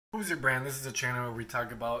Who's Your Brand? This is a channel where we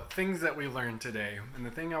talk about things that we learned today. And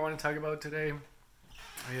the thing I want to talk about today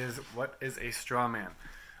is what is a straw man.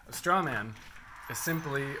 A straw man is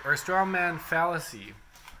simply, or a straw man fallacy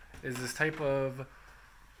is this type of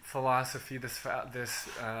philosophy, this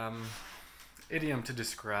idiom to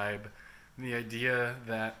describe the idea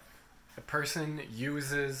that a person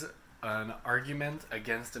uses an argument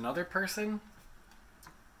against another person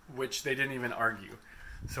which they didn't even argue.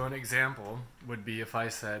 So an example would be if I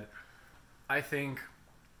said, I think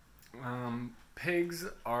pigs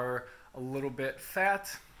are a little bit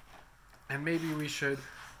fat and maybe we should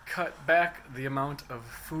cut back the amount of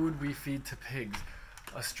food we feed to pigs.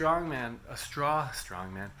 A straw man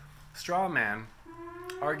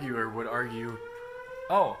arguer would argue,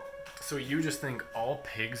 oh, so you just think all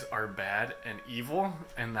pigs are bad and evil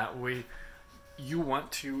and that way you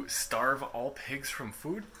want to starve all pigs from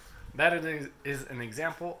food? That is an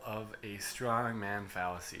example of a straw man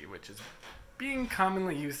fallacy, which is being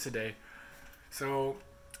commonly used today. So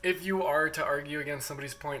if you are to argue against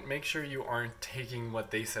somebody's point, make sure you aren't taking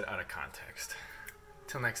what they said out of context.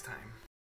 Till next time.